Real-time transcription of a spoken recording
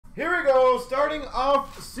Here we go, starting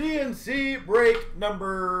off CNC break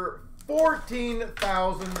number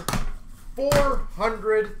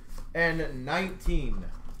 14,419.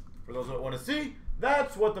 For those that want to see,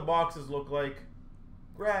 that's what the boxes look like.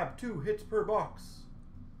 Grab 2 hits per box.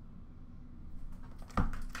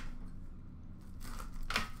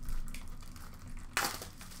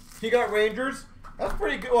 He got Rangers. That's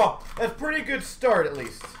pretty good. Well, that's pretty good start at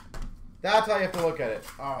least. That's how you have to look at it.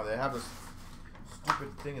 Oh, they have this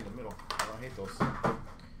stupid thing in the middle. Oh, I hate those.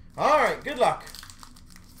 Alright, good luck.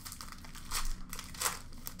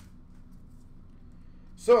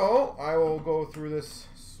 So, I will go through this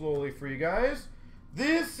slowly for you guys.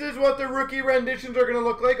 This is what the rookie renditions are going to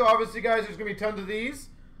look like. Obviously, guys, there's going to be tons of these.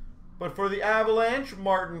 But for the Avalanche,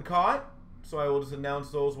 Martin caught. So I will just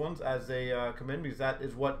announce those ones as they come in, because that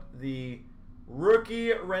is what the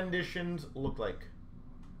rookie renditions look like.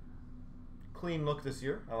 Clean look this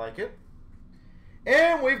year. I like it.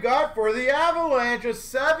 And we've got for the Avalanche a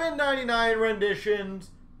 $7.99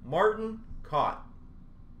 renditions, Martin caught.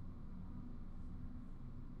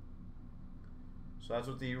 So that's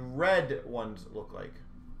what the red ones look like.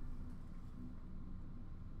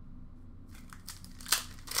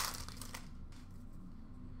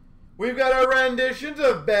 We've got our renditions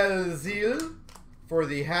of Belzile for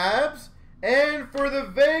the Habs, and for the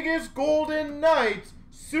Vegas Golden Knights,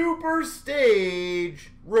 Super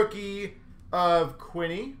Stage rookie of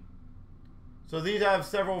Quinny. So these have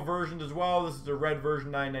several versions as well. This is the red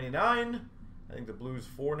version, $9.99. I think the blue's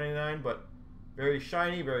 $4.99, but very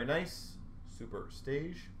shiny, very nice. Super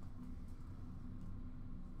Stage.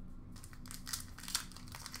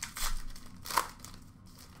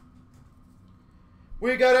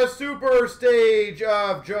 We got a Super Stage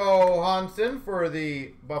of Johansson for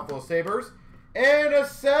the Buffalo Sabres. And a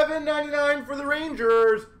 $7.99 for the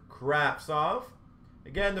Rangers, Krapsov.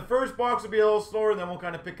 Again, the first box will be a little slower, and then we'll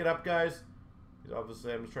kind of pick it up, guys. Because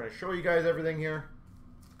obviously, I'm just trying to show you guys everything here.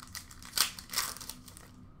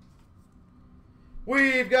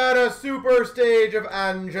 We've got a Super Stage of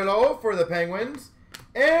Angelo for the Penguins.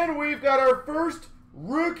 And we've got our first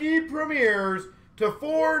rookie premieres to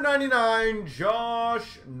 $4.99,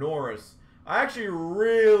 Josh Norris. I actually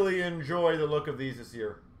really enjoy the look of these this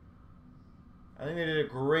year. I think they did a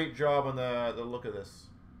great job on the look of this.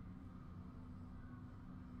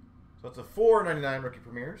 So it's a $4.99 rookie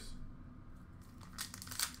premieres.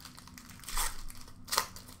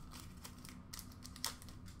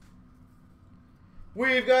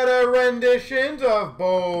 We've got a renditions of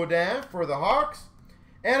Baudin for the Hawks.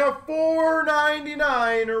 And a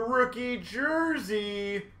 $4.99 rookie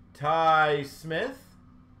jersey, Ty Smith.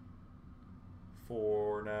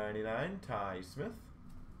 $4.99, Ty Smith.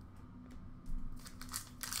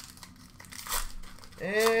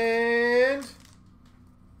 And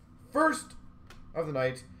first of the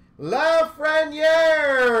night,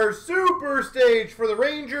 Lafreniere Super Stage for the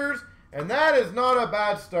Rangers. And that is not a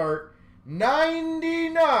bad start.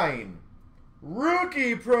 $99.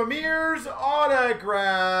 Rookie Premier's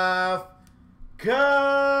autograph,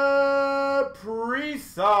 Kaprizov.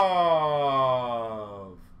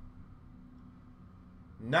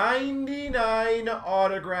 $99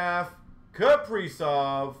 autograph,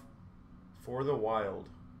 Kaprizov for the Wild.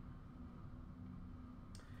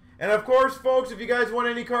 And of course, folks, if you guys want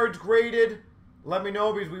any cards graded, let me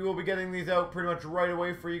know, because we will be getting these out pretty much right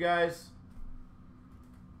away for you guys.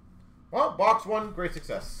 Well, box 1, great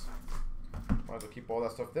success. Might as well keep all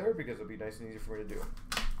that stuff there because it'll be nice and easy for me to do.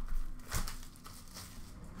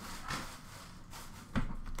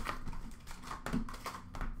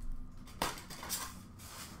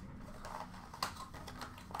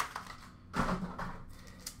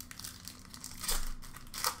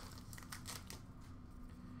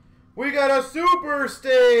 We got a Super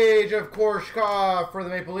Stage of Korshkov for the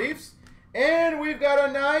Maple Leafs. And we've got a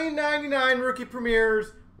 $9.99 rookie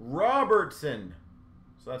premieres, Robertson.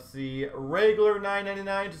 So that's the regular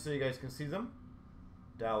 $9.99, just so you guys can see them.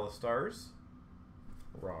 Dallas Stars,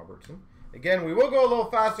 Robertson. Again, we will go a little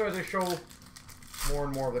faster as I show more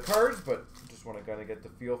and more of the cards, but just want to kind of get the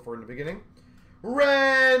feel for it in the beginning.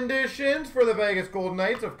 Renditions for the Vegas Golden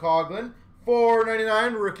Knights of Coughlin.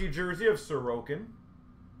 $4.99 rookie jersey of Sorokin.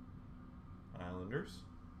 Islanders,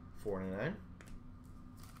 $4.99.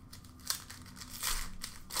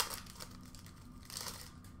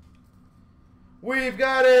 We've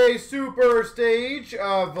got a Super Stage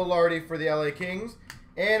of Velarde for the LA Kings.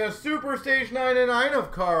 And a Super Stage 9.99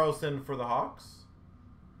 of Carlson for the Hawks.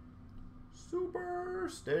 Super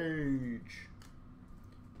Stage.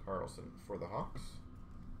 Carlson for the Hawks.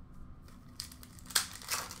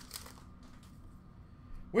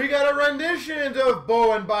 We got a rendition of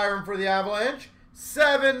Bo and Byron for the Avalanche.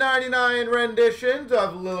 $7.99 renditions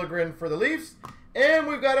of Liljegren for the Leafs. And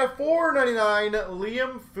we've got a $4.99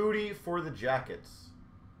 Liam Foudy for the Jackets.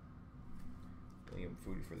 Liam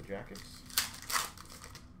Foudy for the Jackets.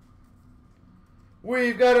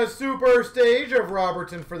 We've got a Super Stage of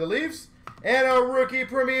Robertson for the Leafs. And a Rookie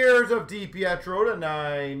Premieres of DiPietro to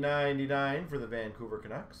 $9.99 for the Vancouver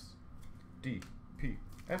Canucks.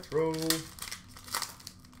 DiPietro.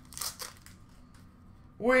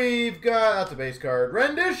 We've got, that's a base card,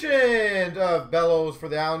 rendition of Bellows for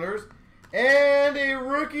the Islanders. And a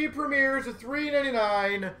Rookie Premieres of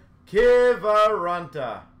 $3.99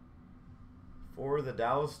 Kiviranta for the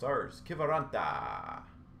Dallas Stars. Kiviranta.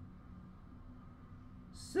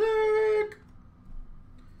 Sick.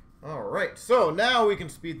 All right, so now we can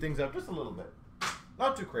speed things up just a little bit.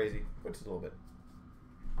 Not too crazy, but just a little bit.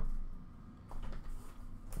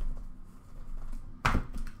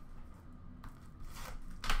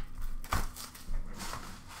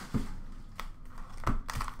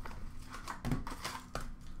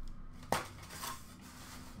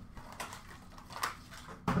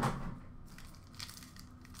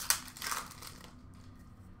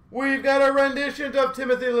 We've got a rendition of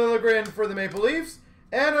Timothy Liljegren for the Maple Leafs.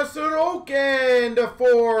 And a Sorokin to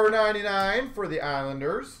 $4.99 for the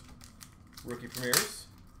Islanders. Rookie Premieres.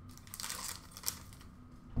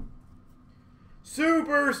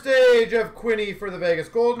 Super Stage of Quinney for the Vegas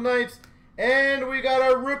Golden Knights. And we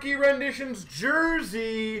got a Rookie Renditions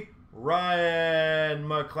jersey, Ryan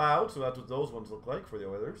McLeod. So that's what those ones look like for the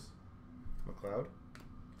Oilers. McLeod.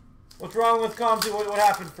 What's wrong with Comsey? What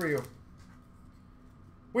happened for you?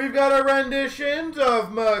 We've got a rendition of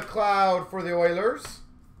McLeod for the Oilers.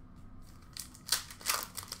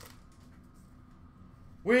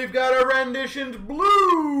 We've got a renditions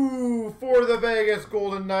blue for the Vegas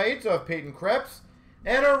Golden Knights of Peyton Krebs.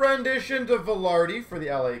 And a rendition of Velarde for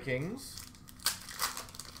the LA Kings.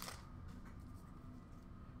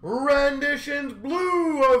 Renditions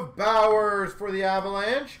blue of Bowers for the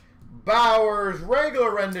Avalanche. Bowers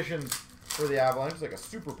regular renditions for the Avalanche. It's like a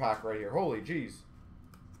super pack right here. Holy jeez.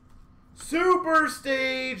 Super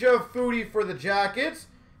Stage of Foudy for the Jackets.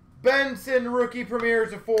 Benson Rookie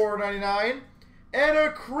Premieres of $4.99. And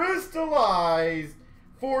a crystallized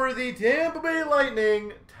for the Tampa Bay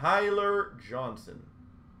Lightning, Tyler Johnson.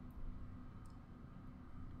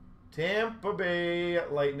 Tampa Bay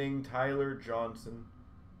Lightning, Tyler Johnson,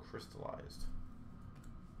 crystallized.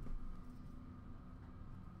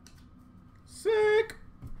 Sick.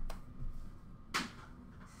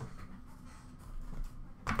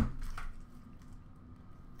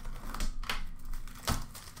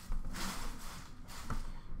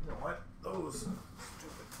 Those stupid.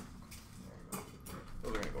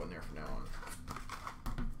 Those are going to go in there from now on.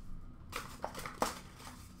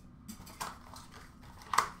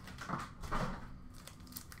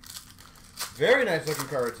 Very nice looking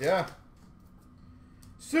cards, yeah.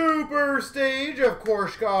 Super Stage of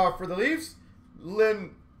Korshkov for the Leafs.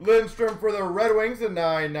 Lindstrom for the Red Wings at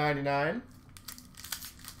 $9.99.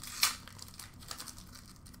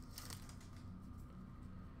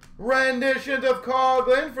 Renditions of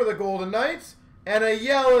Coghlan for the Golden Knights. And a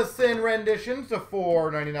Yellowson renditions to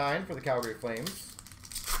 $4.99 for the Calgary Flames.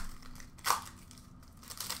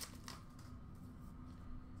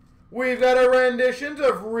 We've got a renditions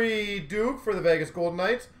of Reed Duke for the Vegas Golden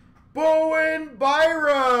Knights. Bowen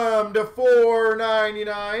Byram to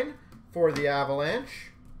 $4.99 for the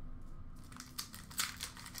Avalanche.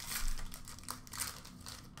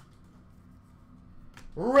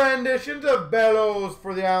 Renditions of Bellows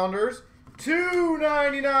for the Islanders.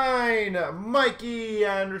 $2.99 Mikey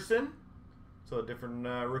Anderson. So different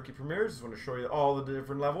Rookie Premieres. Just want to show you all the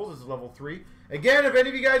different levels. This is level 3. Again, if any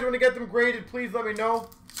of you guys want to get them graded, please let me know.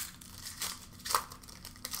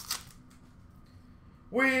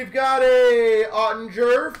 We've got a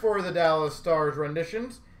Ottinger for the Dallas Stars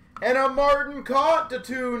renditions. And a Martin Cott to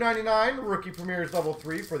 $2.99. Rookie Premieres level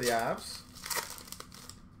 3 for the Avs.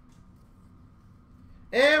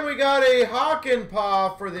 And we got a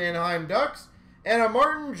Hakanpää for the Anaheim Ducks. And a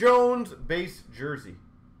Martin Jones base jersey.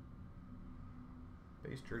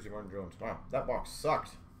 Base jersey Martin Jones. Wow, that box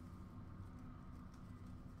sucked.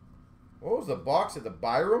 What was the box at the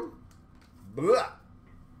Byram? Blah.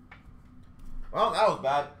 Well, that was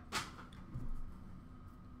bad.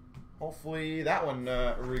 Hopefully that one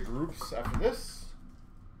regroups after this.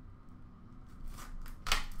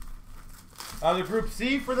 The Group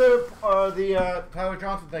C for the Tyler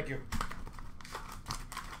Johnson. Thank you.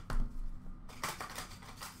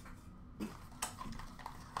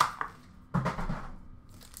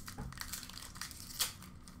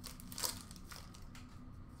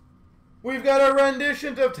 We've got a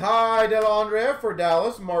rendition of Ty Dellandrea for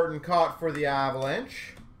Dallas. Martin Cott for the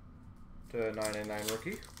Avalanche. To 999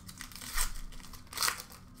 rookie.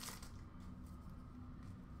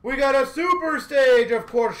 We got a super stage of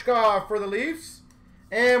Korshkov for the Leafs.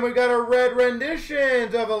 And we've got a red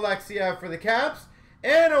rendition of Alexiev for the Caps.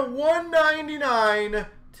 And a 199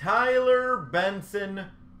 Tyler Benson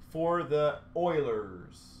for the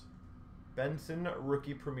Oilers. Benson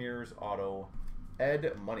Rookie Premiers Auto.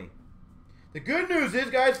 Ed Money. The good news is,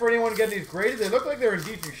 guys, for anyone getting these graded, they look like they're in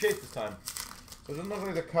decent shape this time. So it doesn't look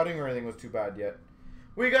like the cutting or anything was too bad yet.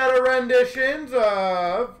 We got a renditions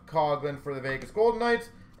of Coghlan for the Vegas Golden Knights.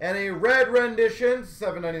 And a red rendition,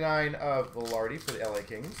 $7.99 of Velarde for the LA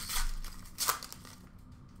Kings.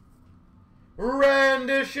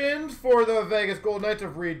 Renditions for the Vegas Golden Knights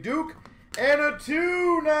of Reed Duke. And a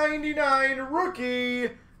 $2.99 rookie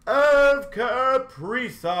of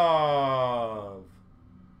Kaprizov.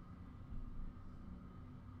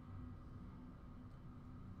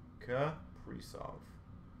 Kaprizov.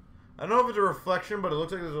 I don't know if it's a reflection, but it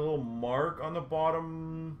looks like there's a little mark on the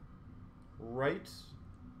bottom right.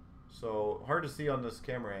 So, hard to see on this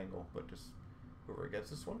camera angle, but just whoever gets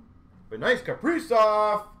this one. But nice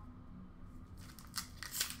Kaprizov!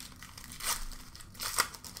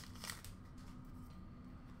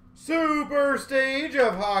 Super stage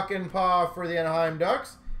of Hakanpää for the Anaheim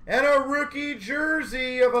Ducks. And a rookie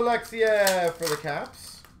jersey of Alexiev for the Caps.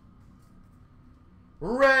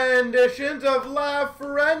 Renditions of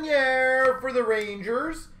Lafreniere for the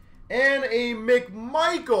Rangers. And a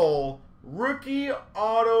McMichael rookie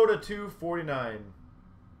auto to 249.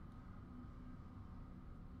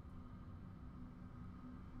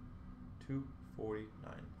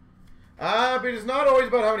 But it's not always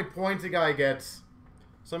about how many points a guy gets.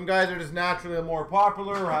 Some guys are just naturally more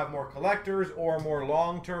popular, or have more collectors, or more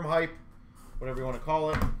long-term hype, whatever you want to call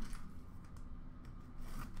it.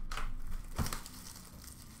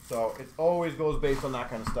 So it always goes based on that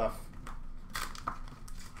kind of stuff.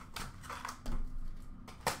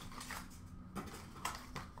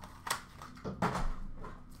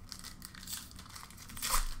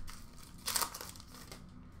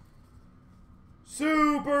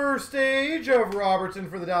 Super stage of Robertson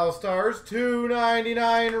for the Dallas Stars.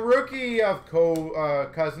 $2.99 rookie of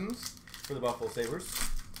Cousins for the Buffalo Sabres.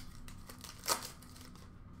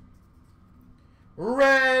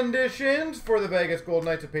 Renditions for the Vegas Golden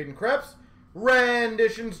Knights of Peyton Krebs.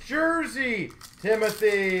 Renditions jersey,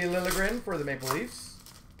 Timothy Liljegren for the Maple Leafs.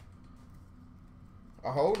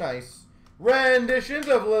 Oh, nice. Renditions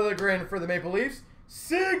of Liljegren for the Maple Leafs.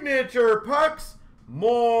 Signature pucks,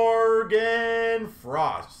 Morgan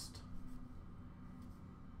Frost.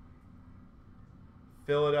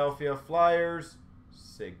 Philadelphia Flyers,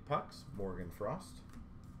 Sig pucks, Morgan Frost.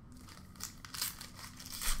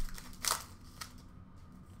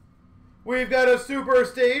 We've got a super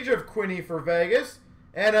stage of Quinney for Vegas.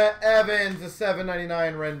 And a Evans, a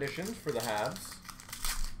 $7.99 renditions for the Habs.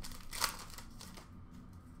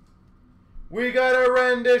 We got a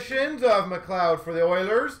renditions of McLeod for the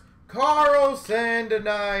Oilers. Carlson to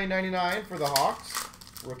 $9.99 for the Hawks.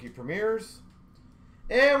 Rookie premieres.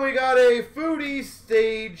 And we got a Foodie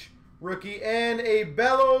stage rookie and a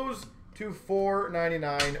Bellows to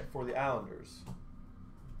 $4.99 for the Islanders.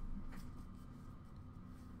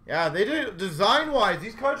 Yeah, they did, design-wise,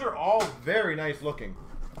 these cards are all very nice looking.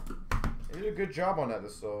 They did a good job on that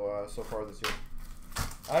so far this year.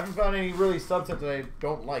 I haven't found any really subsets that I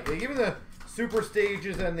don't like. Like, even the super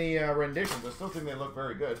stages and the renditions, I still think they look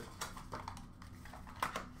very good.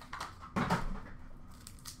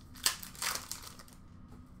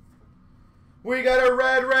 We got a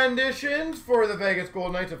red renditions for the Vegas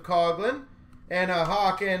Golden Knights of Coghlan. And a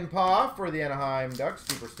Hakanpää for the Anaheim Ducks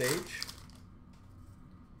super stage.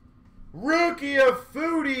 Rookie of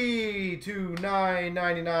Foodie to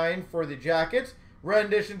 $9.99 for the Jackets.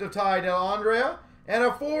 Rendition of Ty Dellandrea. And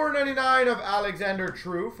a $4.99 of Alexander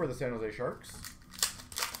True for the San Jose Sharks.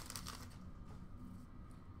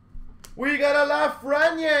 We got a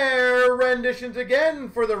Lafreniere renditions again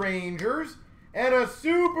for the Rangers. And a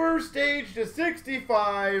super stage to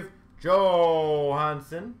 65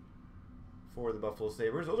 Johansson for the Buffalo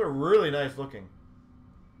Sabres. Those are really nice looking.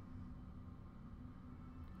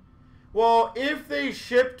 Well, if they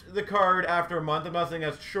shipped the card after a month, I'm not saying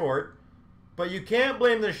that's short, but you can't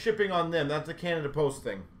blame the shipping on them. That's a Canada Post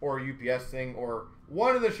thing, or a UPS thing, or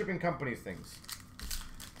one of the shipping companies' things.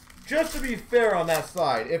 Just to be fair on that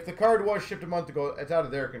side, if the card was shipped a month ago, it's out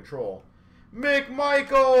of their control.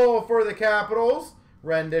 McMichael for the Capitals,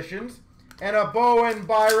 renditions, and a Bowen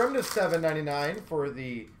Byram to $7.99 for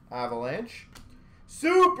the Avalanche.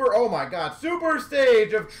 oh my God, super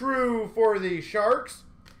stage of True for the Sharks.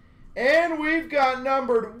 And we've got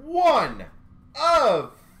numbered 1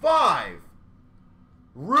 of 5.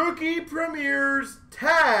 Rookie Premiers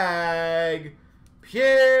tag,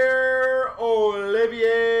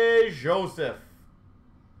 Pierre-Olivier Joseph.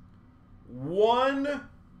 1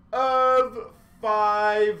 of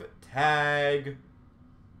 5 tag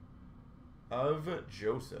of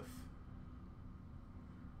Joseph.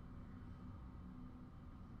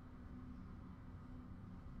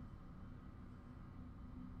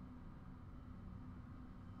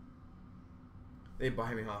 They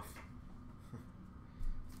buy me off.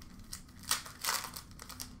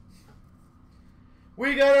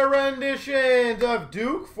 We got a rendition of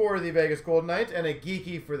Duke for the Vegas Golden Knights and a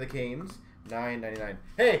Geeky for the Canes. $9.99.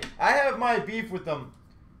 Hey, I have my beef with them,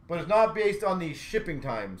 but it's not based on the shipping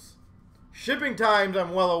times. Shipping times,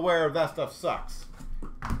 I'm well aware of, that stuff sucks.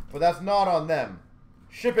 But that's not on them.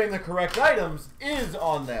 Shipping the correct items is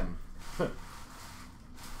on them.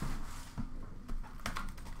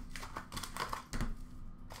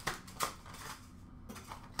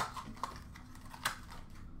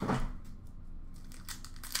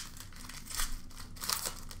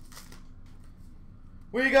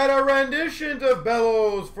 We got a rendition of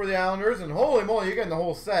Bellows for the Islanders, and holy moly, you're getting the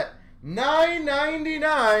whole set.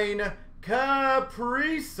 $9.99 Kaprizov.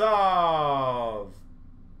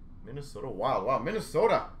 Minnesota Wild. Wow,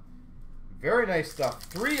 Minnesota. Very nice stuff.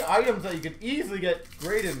 3 items that you could easily get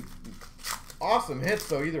graded. Awesome hits,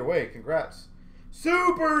 though, either way. Congrats.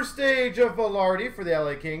 Super Stage of Velarde for the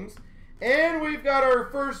LA Kings. And we've got our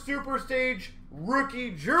first Super Stage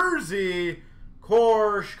rookie jersey,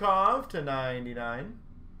 Korshkov to $99.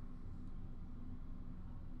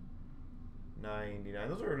 $99.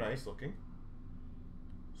 Those are nice looking.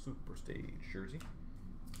 Super Stage jersey.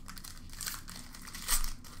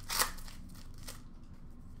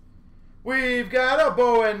 We've got a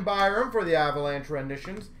Bowen Byram for the Avalanche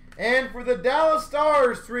renditions. And for the Dallas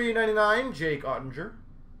Stars, $3.99, Jake Ottinger.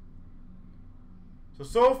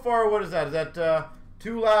 So far, what is that? Is that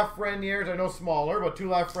 2 Lafrenières? I know smaller, but 2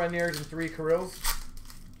 Lafrenières and 3 Kirills.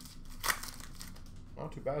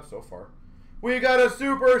 Not too bad so far. We got a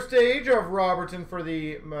Super Stage of Robertson for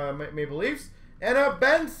the Maple Leafs. And a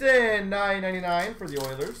Benson, $9.99 for the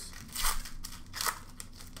Oilers.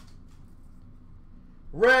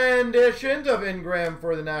 Renditions of Ingram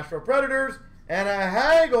for the Nashville Predators. And a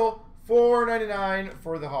Hagel, $4.99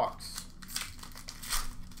 for the Hawks.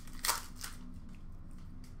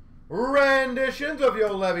 Renditions of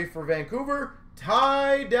Yo Levy for Vancouver.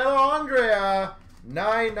 Ty Dellandrea,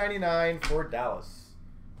 $9.99 for Dallas.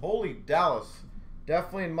 Holy Dallas.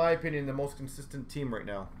 Definitely, in my opinion, the most consistent team right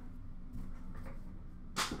now.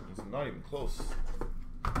 It's not even close.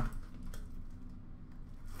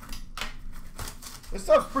 This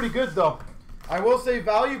stuff's pretty good, though. I will say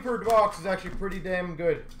value per box is actually pretty damn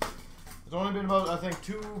good. There's only been about, I think,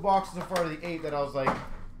 2 boxes so far of the 8 that I was like,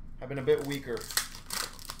 have been a bit weaker.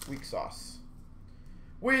 Weak sauce.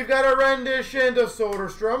 We've got a rendition of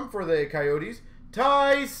Soderstrom for the Coyotes.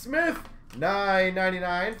 Ty Smith,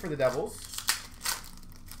 $9.99 for the Devils.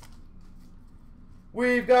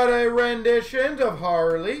 We've got a rendition of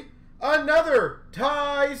Harley. Another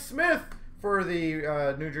Ty Smith for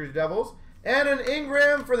the New Jersey Devils. And an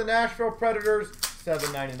Ingram for the Nashville Predators,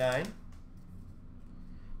 $7.99.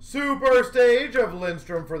 Super Stage of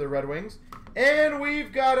Lindstrom for the Red Wings. And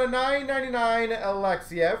we've got a $9.99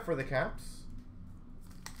 Alexiev for the Caps.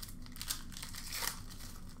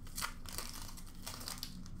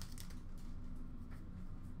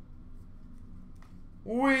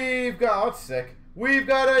 We've got, oh, it's sick. We've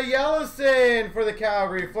got a Yellowson for the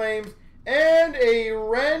Calgary Flames. And a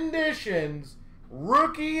renditions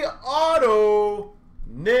rookie auto,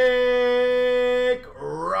 Nick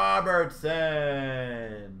Robertson.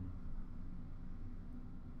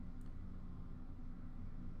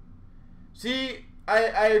 See,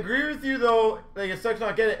 I agree with you, though. Like, it sucks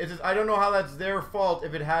not getting it. It's just, I don't know how that's their fault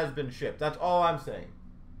if it has been shipped. That's all I'm saying.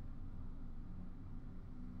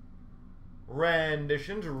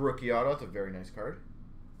 Renditions, rookie auto. That's a very nice card.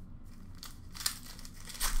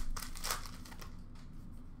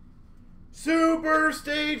 Super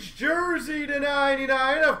Stage jersey to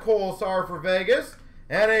 $99 of Kolesar for Vegas.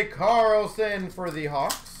 And a Carlson for the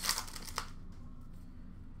Hawks.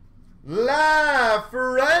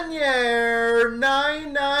 Lafrenière,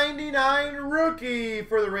 $9.99 rookie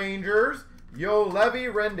for the Rangers. Yo Levy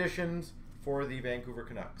renditions for the Vancouver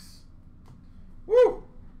Canucks. Woo!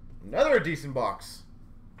 Another decent box.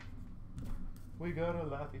 We got a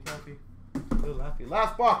Laffy Taffy. Little Laffy.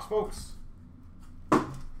 Last box, folks.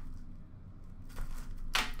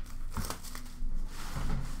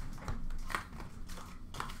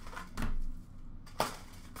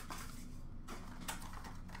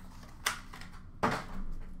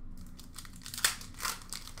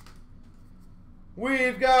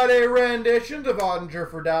 We've got a rendition of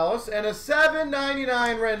Ottinger for Dallas and a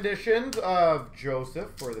 $7.99 rendition of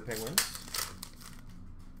Joseph for the Penguins.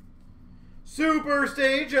 Super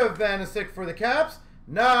Stage of Vanisic for the Caps.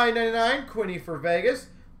 $9.99 Quinney for Vegas.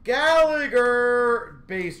 Gallagher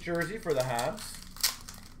base jersey for the Habs.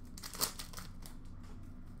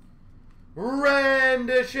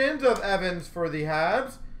 Renditions of Evans for the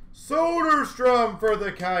Habs. Soderstrom for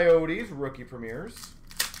the Coyotes, rookie premieres.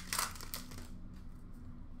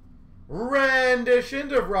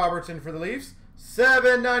 Rendition of Robertson for the Leafs.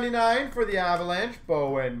 $7.99 for the Avalanche,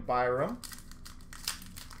 Bowen Byram.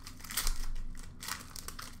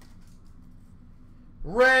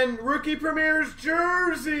 Rookie premieres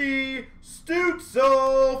jersey,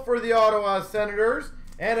 Stutzel for the Ottawa Senators,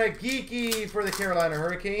 and a Geeky for the Carolina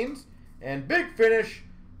Hurricanes. And big finish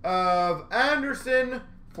of Anderson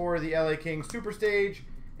for the LA Kings Superstage,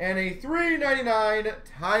 and a $3.99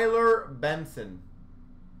 Tyler Benson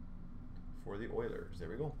for the Oilers. There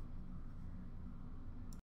we go.